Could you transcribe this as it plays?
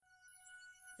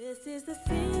This is the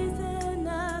season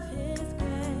of His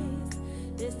grace.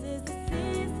 This is the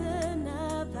season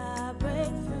of our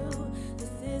breakthrough. This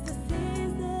is the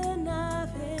season of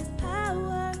His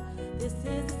power. This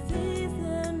is the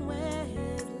season where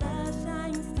His love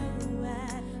shines through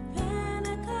at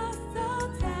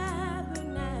Pentecostal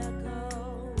Tabernacle,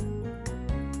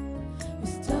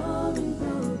 restoring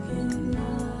broken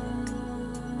love.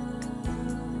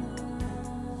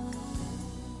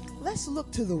 Let's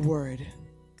look to the Word.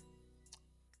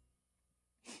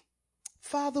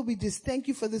 Father, we just thank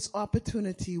you for this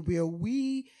opportunity where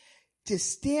we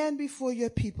just stand before your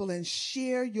people and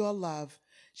share your love,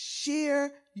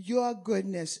 share your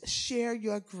goodness, share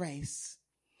your grace.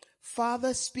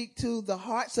 Father, speak to the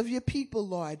hearts of your people,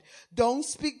 Lord. Don't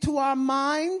speak to our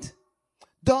mind.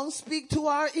 Don't speak to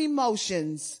our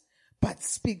emotions, but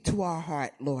speak to our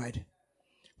heart, Lord.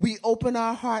 We open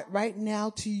our heart right now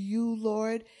to you,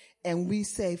 Lord, and we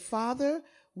say, Father,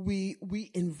 we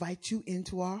invite you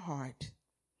into our heart.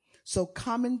 So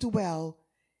come and dwell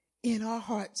in our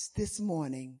hearts this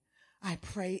morning. I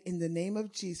pray in the name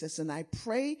of Jesus, and I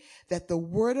pray that the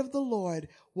word of the Lord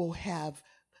will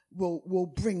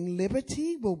bring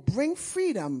liberty, will bring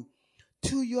freedom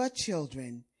to your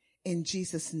children. In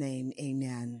Jesus' name,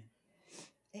 amen.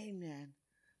 Amen.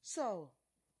 So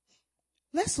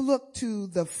let's look to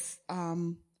the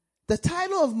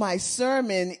title of my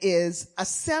sermon is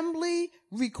Assembly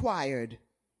Required.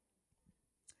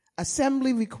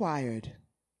 Assembly required.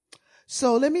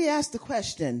 So let me ask the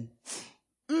question.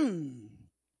 Is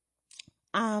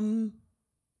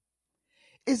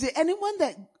there anyone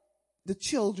that the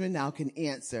children now can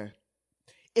answer?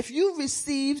 If you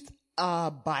received a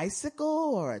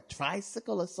bicycle or a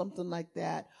tricycle or something like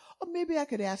that, or maybe I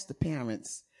could ask the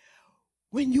parents,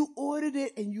 when you ordered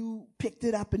it and you picked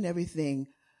it up and everything,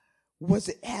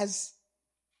 has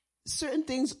certain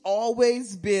things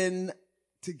always been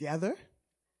together?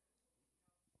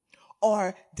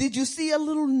 Or did you see a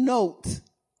little note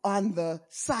on the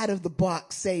side of the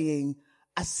box saying,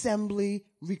 assembly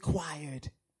required?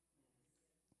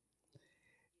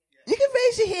 You can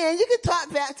raise your hand. You can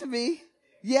talk back to me.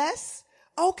 Yes?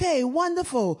 Okay,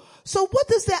 wonderful. So what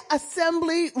does that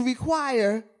assembly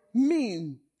require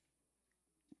mean?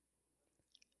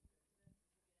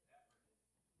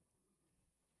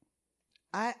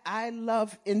 I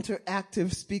love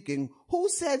interactive speaking. Who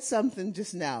said something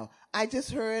just now? I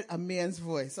just heard a man's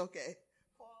voice. Okay.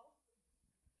 Paul?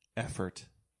 Effort.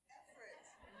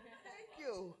 Thank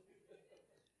you.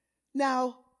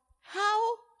 Now,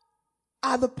 how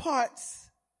are the parts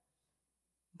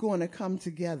going to come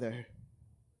together?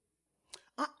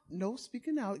 No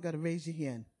speaking out. You got to raise your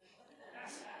hand.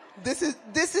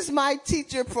 This is my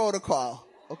teacher protocol.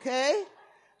 Okay?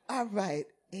 All right.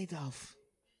 Adolf.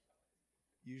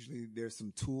 Usually there's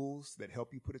some tools that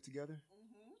help you put it together.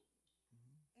 Mm-hmm.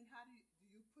 And how do you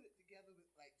put it together with,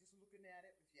 like, just looking at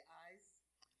it with your eyes?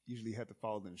 Usually you have to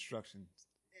follow the instructions.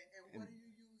 And what are you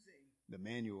using? The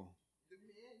manual. The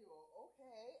manual.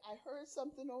 Okay. I heard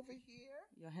something over here.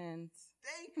 Your hands.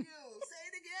 Thank you. Say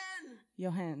it again.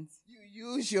 Your hands. You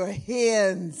use your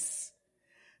hands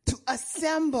to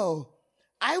assemble.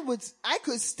 I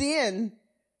could stand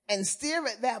and stare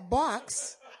at that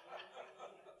box.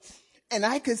 And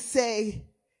I could say,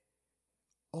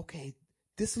 okay,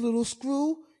 this little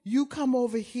screw, you come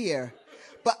over here.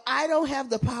 But I don't have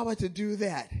the power to do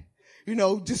that.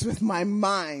 Just with my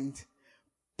mind,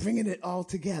 bringing it all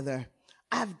together.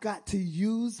 I've got to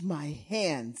use my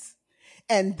hands.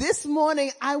 And this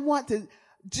morning, I want to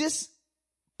just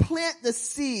plant the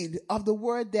seed of the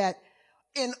word that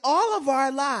in all of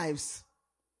our lives,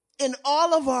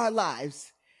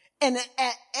 and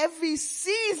at every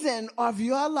season of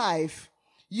your life,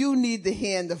 you need the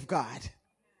hand of God.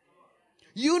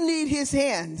 You need his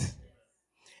hand.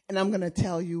 And I'm going to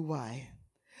tell you why.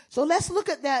 So let's look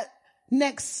at that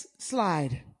next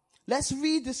slide. Let's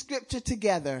read the scripture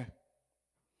together.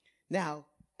 Now,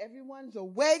 everyone's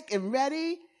awake and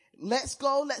ready. Let's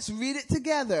go. Let's read it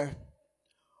together.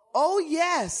 Oh,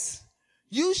 yes.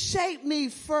 You shaped me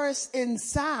first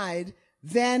inside,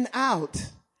 then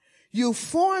out. You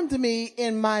formed me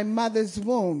in my mother's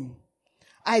womb.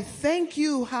 I thank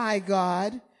you, high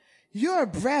God. You're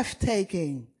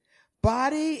breathtaking,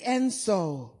 body and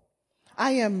soul.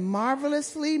 I am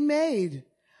marvelously made.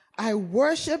 I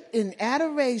worship in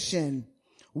adoration.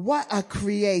 What a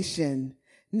creation.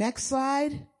 Next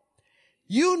slide.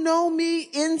 You know me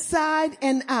inside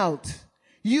and out.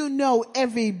 You know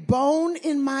every bone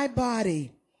in my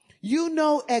body. You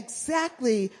know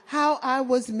exactly how I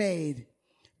was made.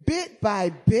 Bit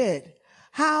by bit,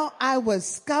 how I was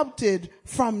sculpted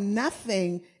from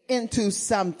nothing into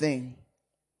something.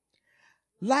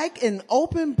 Like an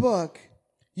open book,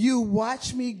 you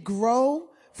watch me grow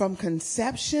from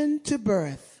conception to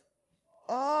birth.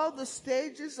 All the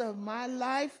stages of my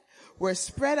life were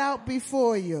spread out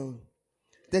before you.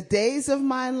 The days of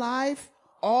my life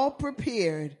all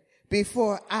prepared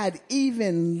before I'd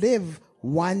even live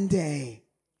one day.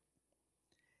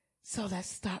 So let's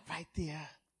stop right there.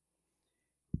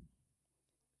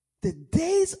 The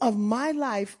days of my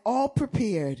life all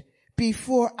prepared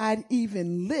before I'd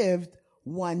even lived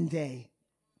one day.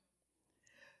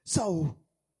 So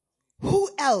who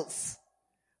else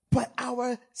but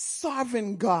our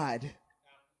sovereign God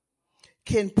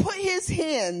can put his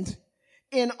hand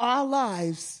in our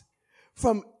lives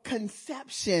from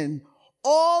conception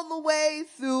all the way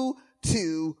through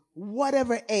to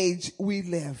whatever age we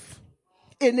live?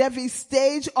 In every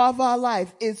stage of our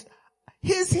life is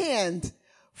his hand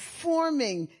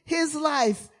forming his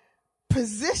life,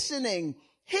 positioning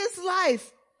his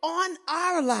life on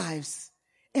our lives.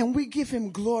 And we give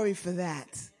him glory for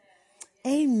that.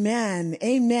 Amen.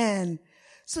 Amen.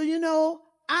 So,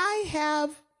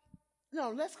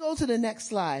 let's go to the next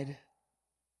slide.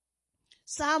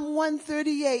 Psalm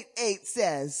 138:8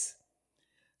 says,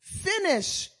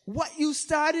 finish what you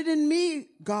started in me,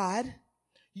 God.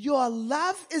 Your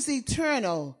love is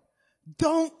eternal.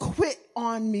 Don't quit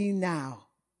on me now.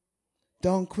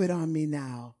 Don't quit on me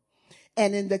now.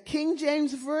 And in the King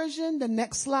James Version, the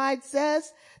next slide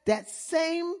says that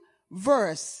same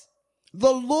verse,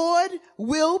 the Lord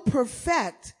will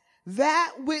perfect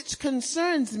that which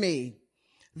concerns me.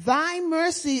 Thy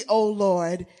mercy, O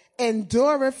Lord,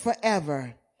 endureth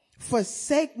forever.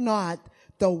 Forsake not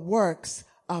the works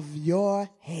of your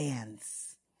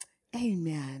hands.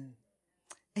 Amen.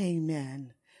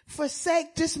 Amen.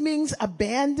 Forsake just means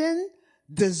abandon,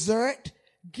 desert,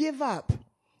 give up.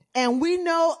 And we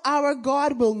know our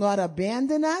God will not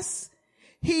abandon us.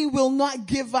 He will not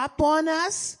give up on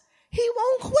us. He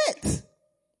won't quit.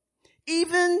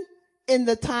 Even in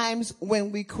the times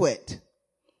when we quit.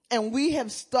 And we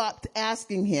have stopped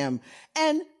asking him.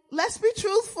 And let's be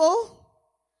truthful.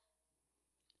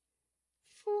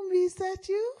 Fumi, is that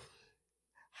you?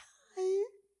 Hi.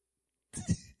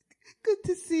 Good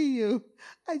to see you.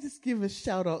 I just give a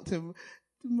shout out to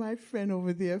my friend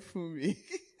over there, Fumi.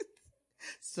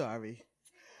 Sorry.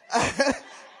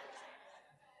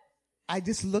 I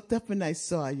just looked up and I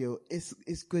saw you.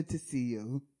 It's good to see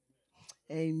you.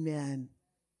 Amen.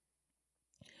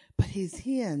 But his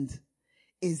hand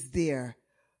is there,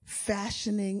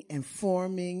 fashioning and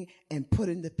forming and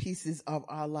putting the pieces of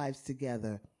our lives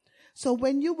together. So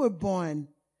when you were born,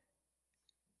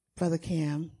 Brother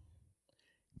Cam,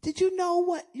 did you know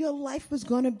what your life was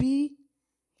going to be?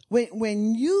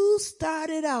 When you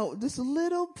started out, this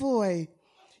little boy,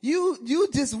 you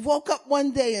just woke up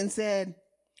one day and said,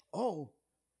 oh,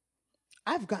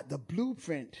 I've got the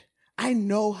blueprint. I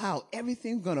know how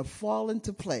everything's going to fall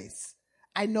into place.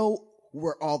 I know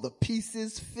where all the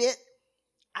pieces fit.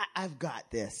 I've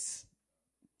got this.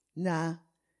 Nah.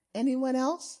 Anyone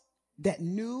else that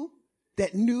knew?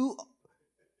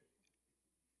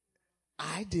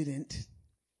 I didn't.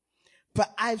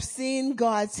 But I've seen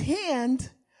God's hand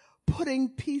putting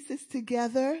pieces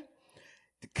together,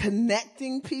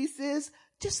 connecting pieces,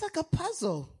 just like a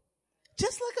puzzle.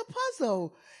 Just like a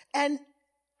puzzle. And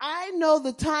I know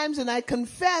the times, and I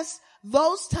confess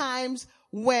those times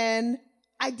when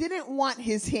I didn't want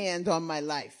his hand on my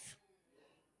life.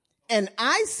 And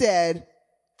I said,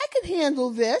 I can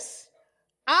handle this.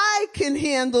 I can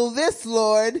handle this,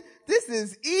 Lord. This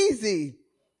is easy.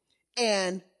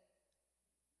 And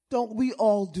don't we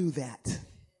all do that?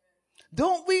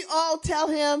 Don't we all tell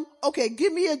him, okay,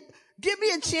 give me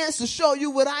a chance to show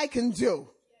you what I can do?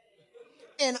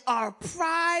 In our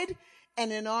pride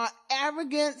and in our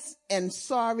arrogance, and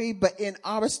sorry, but in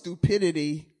our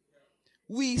stupidity,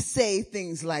 we say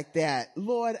things like that.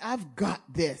 Lord, I've got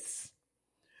this.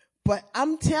 But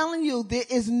I'm telling you, there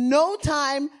is no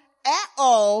time at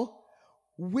all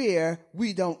where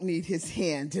we don't need his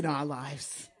hand in our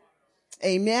lives.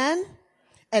 Amen.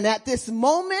 And at this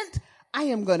moment, I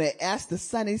am going to ask the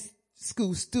Sunday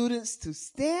school students to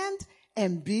stand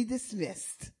and be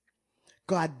dismissed.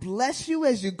 God bless you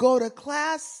as you go to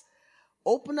class.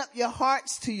 Open up your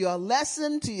hearts to your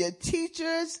lesson, to your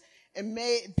teachers, and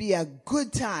may it be a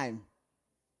good time.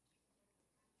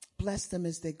 Bless them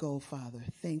as they go, Father.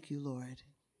 Thank you, Lord.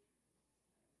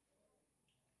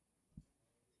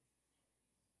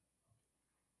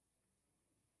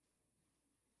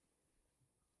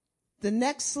 The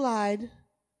next slide,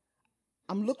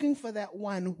 I'm looking for that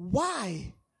one.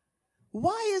 Why?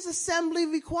 Why is assembly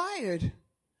required?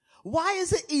 Why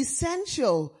is it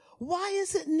essential? Why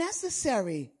is it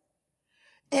necessary?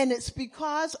 And it's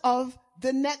because of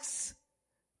the next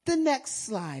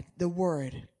slide, the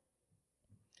word.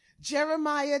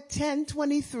 Jeremiah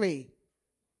 10:23.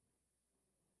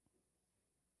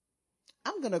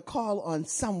 I'm going to call on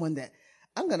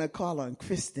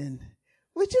Kristen.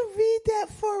 Would you read that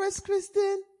for us,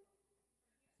 Kristen?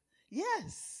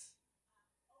 Yes.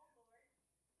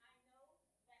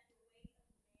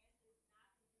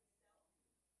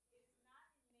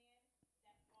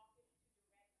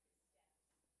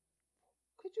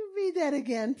 Could you read that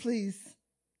again, please?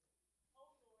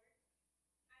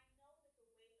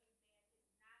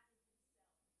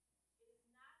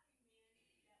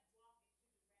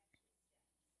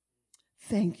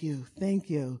 Thank you. Thank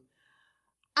you.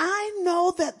 I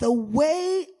know that the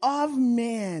way of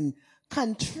man,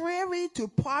 contrary to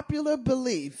popular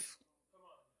belief,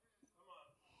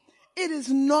 it is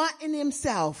not in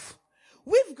himself.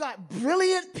 We've got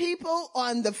brilliant people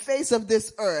on the face of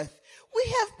this earth. We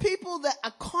have people that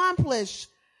accomplish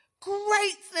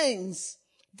great things.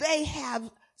 They have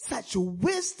such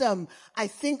wisdom. I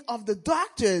think of the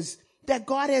doctors that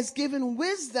God has given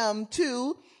wisdom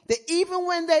to, that even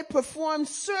when they perform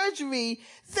surgery,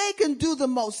 they can do the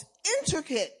most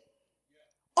intricate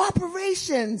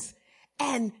operations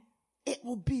and it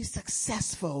will be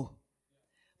successful.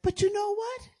 But you know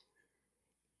what?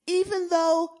 Even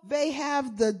though they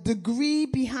have the degree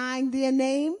behind their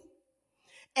name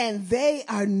and they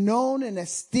are known and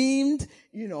esteemed,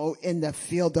 in the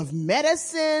field of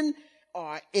medicine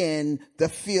or in the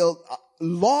field of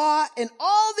law and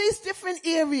all these different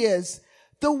areas,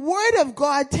 the word of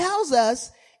God tells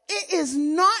us it is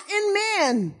not in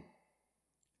man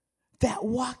that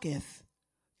walketh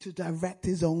to direct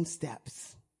his own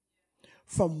steps.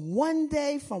 From one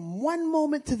day, from one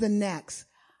moment to the next,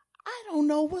 I don't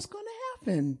know what's going to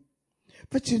happen.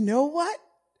 But you know what?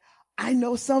 I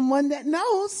know someone that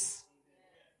knows.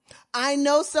 I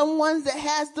know someone that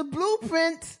has the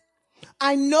blueprint.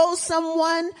 I know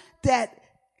someone that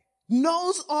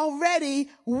knows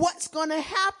already what's going to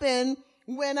happen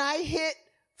when I hit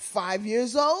 5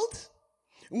 years old.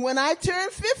 When I turn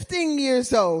 15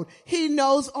 years old, he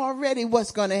knows already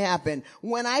what's going to happen.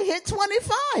 When I hit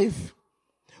 25,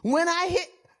 when I hit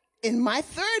in my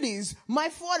 30s, my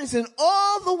 40s, and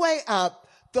all the way up,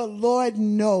 the Lord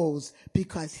knows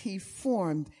because he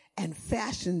formed and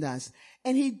fashioned us.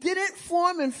 And he didn't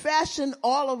form and fashion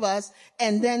all of us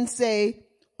and then say,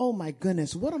 oh my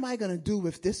goodness, what am I going to do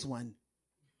with this one?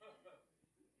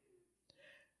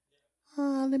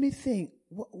 Let me think.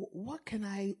 What can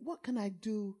I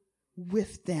do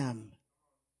with them?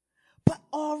 But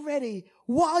already,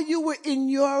 while you were in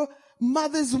your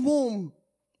mother's womb,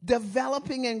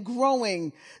 developing and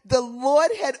growing, the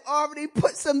Lord had already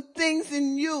put some things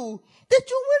in you that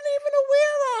you weren't even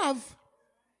aware of.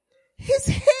 His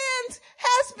hand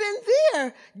has been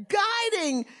there,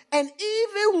 guiding, and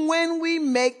even when we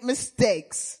make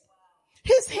mistakes,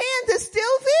 his hand is still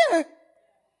there.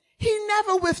 He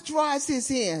never withdraws his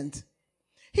hand.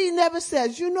 He never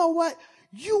says, you know what?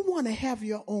 You want to have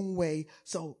your own way,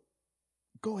 so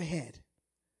go ahead.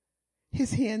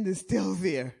 His hand is still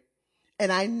there.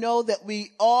 And I know that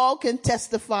we all can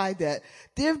testify that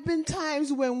there have been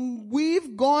times when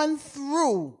we've gone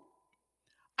through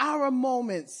our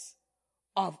moments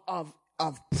of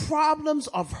problems,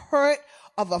 of hurt,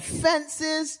 of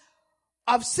offenses,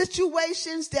 of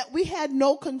situations that we had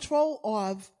no control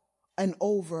of and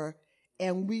over.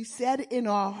 And we said in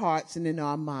our hearts and in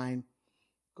our mind,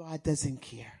 God doesn't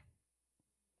care.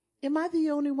 Am I the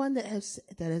only one that has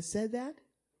said that?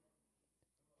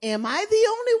 Am I the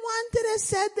only one that has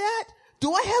said that?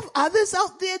 Do I have others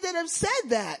out there that have said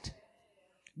that?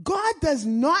 God does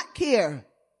not care.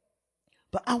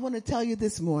 But I want to tell you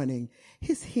this morning,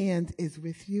 his hand is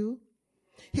with you.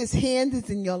 His hand is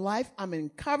in your life. I'm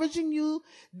encouraging you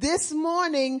this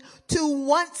morning to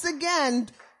once again,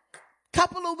 a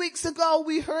couple of weeks ago,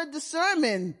 we heard the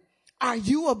sermon. Are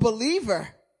you a believer?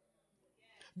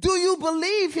 Do you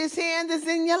believe his hand is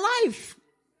in your life?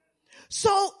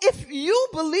 So if you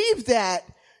believe that,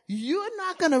 you're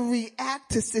not going to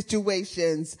react to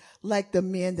situations like the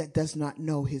man that does not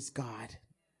know his God.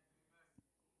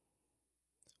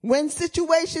 When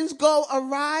situations go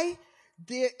awry,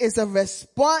 there is a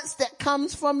response that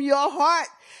comes from your heart.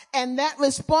 And that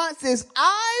response is,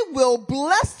 I will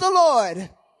bless the Lord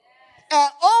at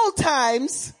all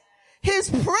times. His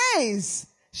praise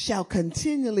shall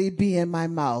continually be in my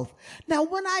mouth. Now,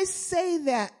 when I say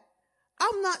that,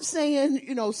 I'm not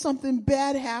saying, something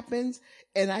bad happens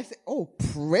and I say, oh,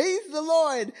 praise the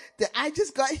Lord that I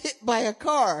just got hit by a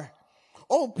car.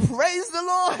 Oh, praise the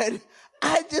Lord,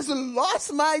 I just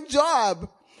lost my job.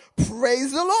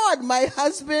 Praise the Lord. My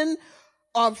husband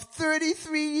of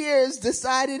 33 years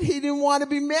decided he didn't want to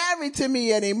be married to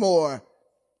me anymore.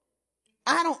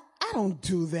 I don't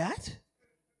do that.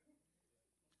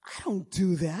 I don't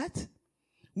do that.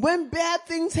 When bad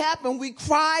things happen, we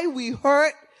cry, we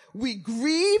hurt, we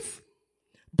grieve,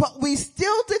 but we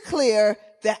still declare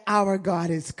that our God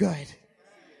is good.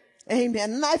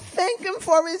 Amen. And I thank him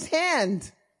for his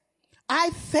hand. I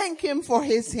thank him for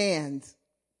his hand.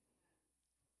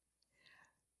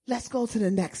 Let's go to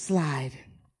the next slide.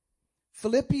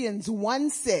 Philippians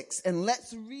 1:6. And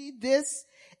let's read this,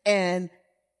 and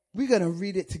we're going to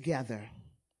read it together.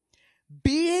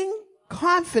 Being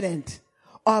confident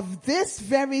of this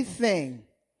very thing,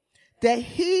 that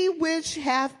he which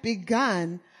hath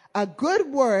begun a good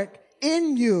work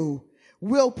in you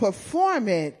will perform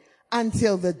it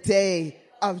until the day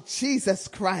of Jesus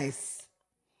Christ.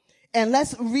 And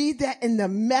let's read that in the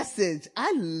Message.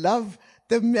 I love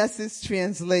the Message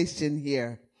translation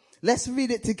here. Let's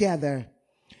read it together.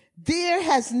 There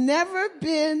has never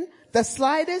been the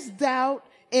slightest doubt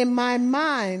in my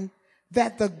mind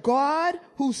that the God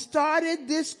who started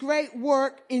this great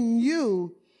work in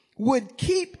you would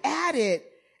keep at it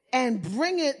and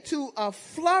bring it to a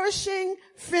flourishing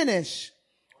finish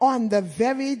on the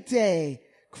very day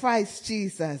Christ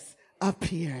Jesus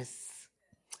appears.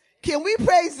 Can we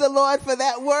praise the Lord for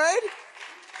that word?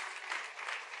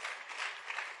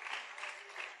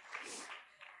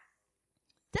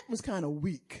 That was kind of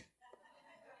weak.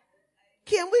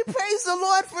 Can we praise the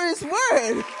Lord for his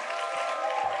word?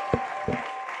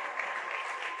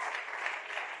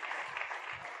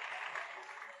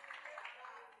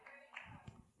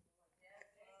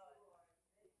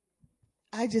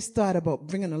 I just thought about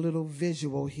bringing a little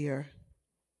visual here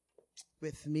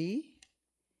with me,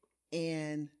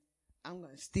 and I'm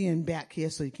going to stand back here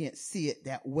so you can't see it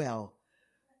that well.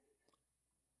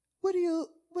 What do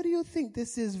you think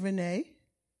this is, Renee?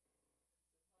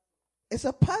 It's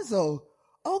a puzzle.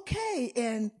 Okay,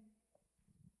 and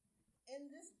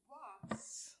in this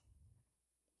box,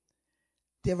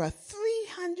 there are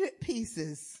 300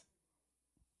 pieces.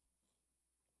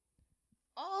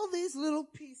 All these little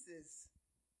pieces.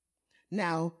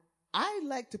 Now, I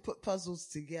like to put puzzles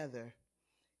together,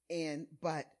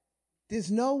 but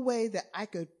there's no way that I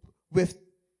could, with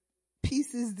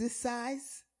pieces this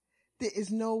size, there is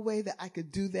no way that I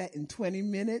could do that in 20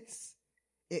 minutes.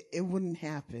 It wouldn't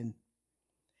happen.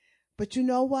 But you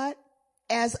know what?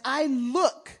 As I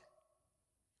look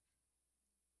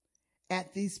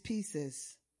at these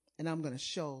pieces, and I'm going to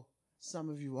show some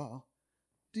of you all,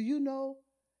 do you know,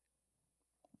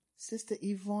 Sister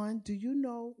Yvonne, do you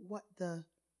know what the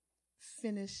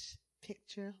finished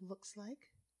picture looks like?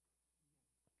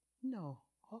 No.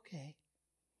 Okay.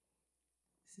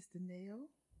 Sister Nayo,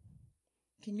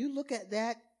 can you look at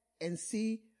that and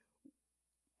see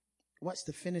what's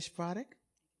the finished product?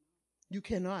 You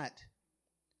cannot.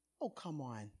 Oh, come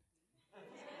on.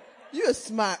 You're a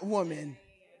smart woman.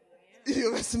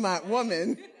 You're a smart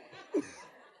woman.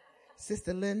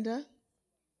 Sister Linda,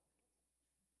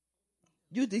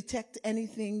 you detect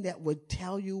anything that would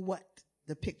tell you what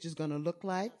the picture's going to look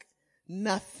like?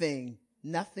 Nothing.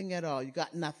 Nothing at all. You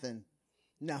got nothing.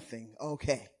 Nothing.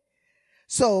 Okay.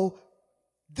 So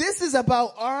this is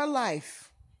about our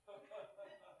life.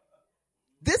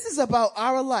 This is about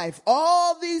our life.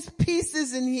 All these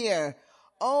pieces in here.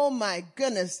 Oh my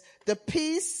goodness. The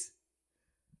piece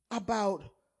about,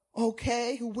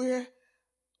 okay, where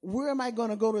am I going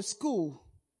to go to school?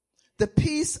 The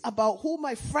piece about who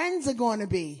my friends are going to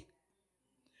be.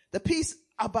 The piece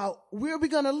about where are we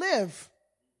going to live?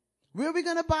 Where are we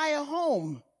going to buy a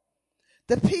home?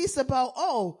 The piece about,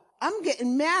 oh, I'm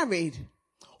getting married.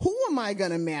 Who am I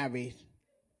going to marry?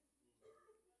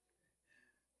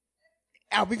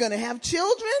 Are we going to have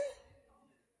children?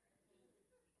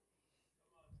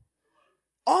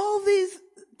 All these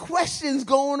questions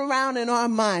going around in our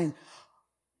mind.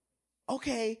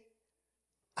 Okay,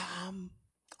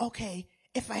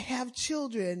 if I have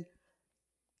children,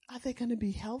 are they going to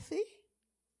be healthy?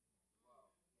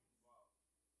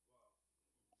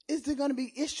 Is there going to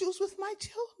be issues with my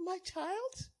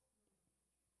child?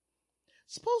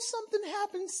 Suppose something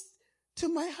happens to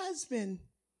my husband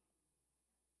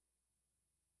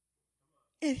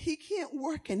and he can't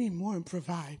work anymore and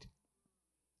provide.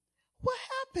 What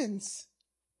happens?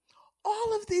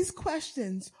 All of these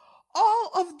questions,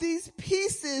 all of these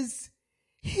pieces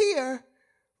here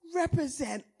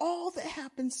represent all that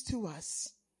happens to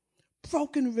us.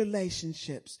 Broken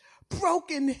relationships,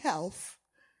 broken health,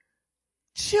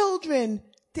 children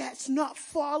that's not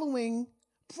following,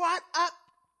 brought up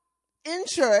in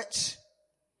church,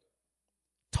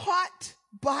 taught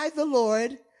by the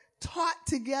Lord, taught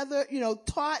together,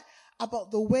 taught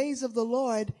about the ways of the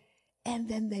Lord, and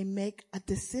then they make a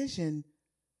decision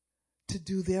to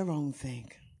do their own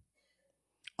thing.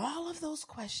 All of those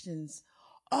questions,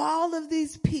 all of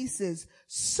these pieces,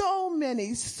 so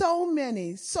many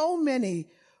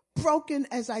broken,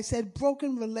 as I said,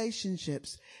 broken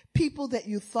relationships, people that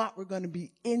you thought were going to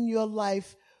be in your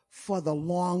life for the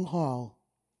long haul,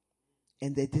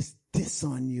 and they just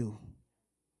disown you.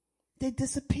 They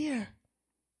disappear.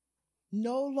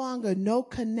 No longer, no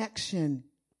connection.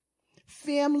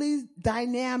 Family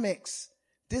dynamics.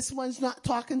 This one's not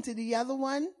talking to the other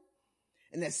one.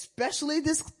 And especially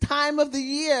this time of the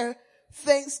year,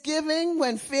 Thanksgiving,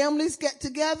 when families get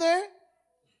together.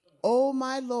 Oh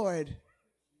my Lord.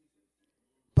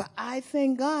 But I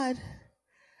thank God.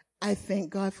 I thank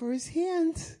God for his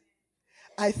hand.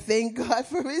 I thank God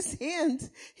for his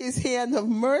hand of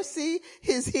mercy,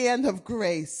 his hand of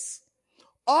grace.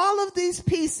 All of these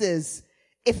pieces,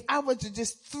 if I were to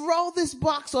just throw this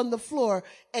box on the floor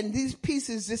and these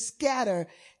pieces just scatter,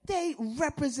 they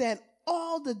represent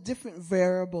all the different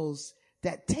variables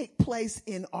that take place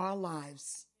in our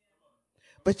lives.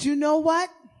 But you know what?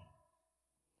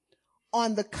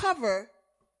 On the cover,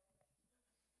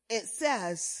 it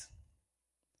says,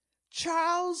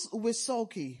 Charles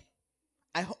Wysocki.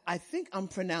 I think I'm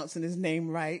pronouncing his name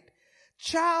right.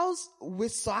 Charles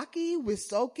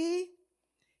Wysocki.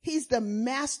 He's the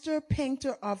master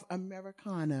painter of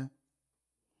Americana.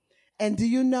 And do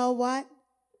you know what?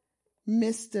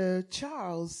 Mr.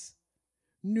 Charles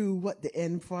knew what the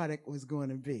end product was going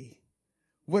to be,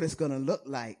 what it's going to look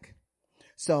like.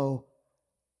 So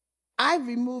I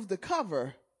removed the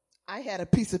cover. I had a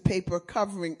piece of paper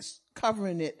covering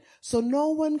it so no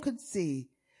one could see.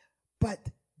 But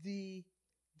the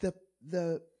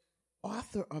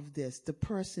author of this, the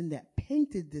person that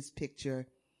painted this picture,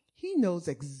 he knows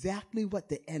exactly what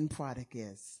the end product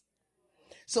is.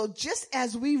 So just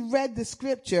as we read the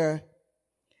scripture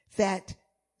that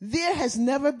there has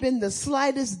never been the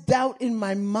slightest doubt in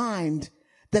my mind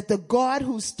that the God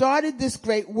who started this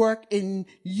great work in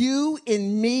you,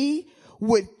 in me,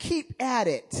 would keep at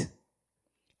it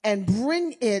and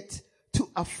bring it to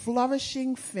a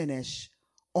flourishing finish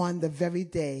on the very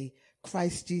day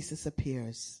Christ Jesus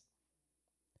appears.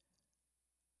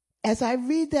 As I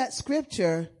read that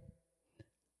scripture,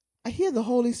 I hear the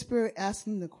Holy Spirit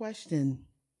asking the question.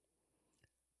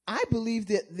 I believe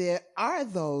that there are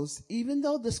those, even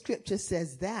though the scripture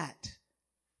says that,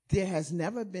 there has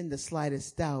never been the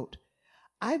slightest doubt.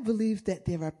 I believe that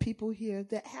there are people here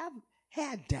that have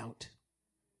had doubt.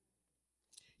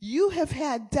 You have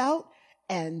had doubt,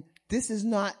 and this is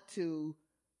not to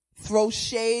throw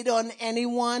shade on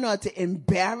anyone or to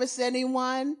embarrass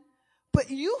anyone, but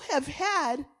you have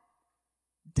had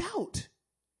doubt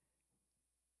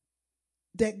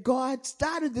that God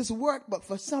started this work, but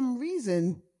for some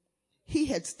reason, he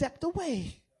had stepped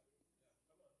away.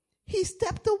 He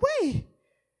stepped away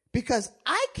because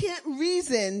I can't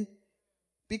reason,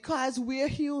 because we're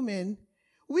human.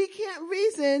 We can't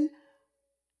reason.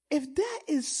 If that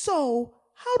is so,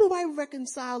 how do I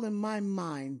reconcile in my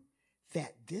mind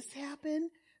that this happened,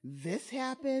 that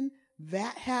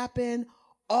happened,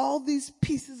 all these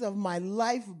pieces of my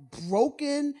life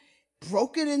broken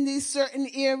in these certain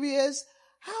areas?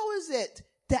 How is it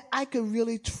that I can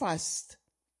really trust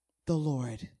the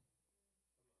Lord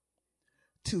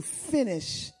to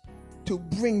finish, to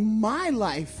bring my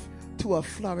life to a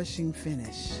flourishing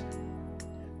finish?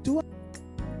 Do I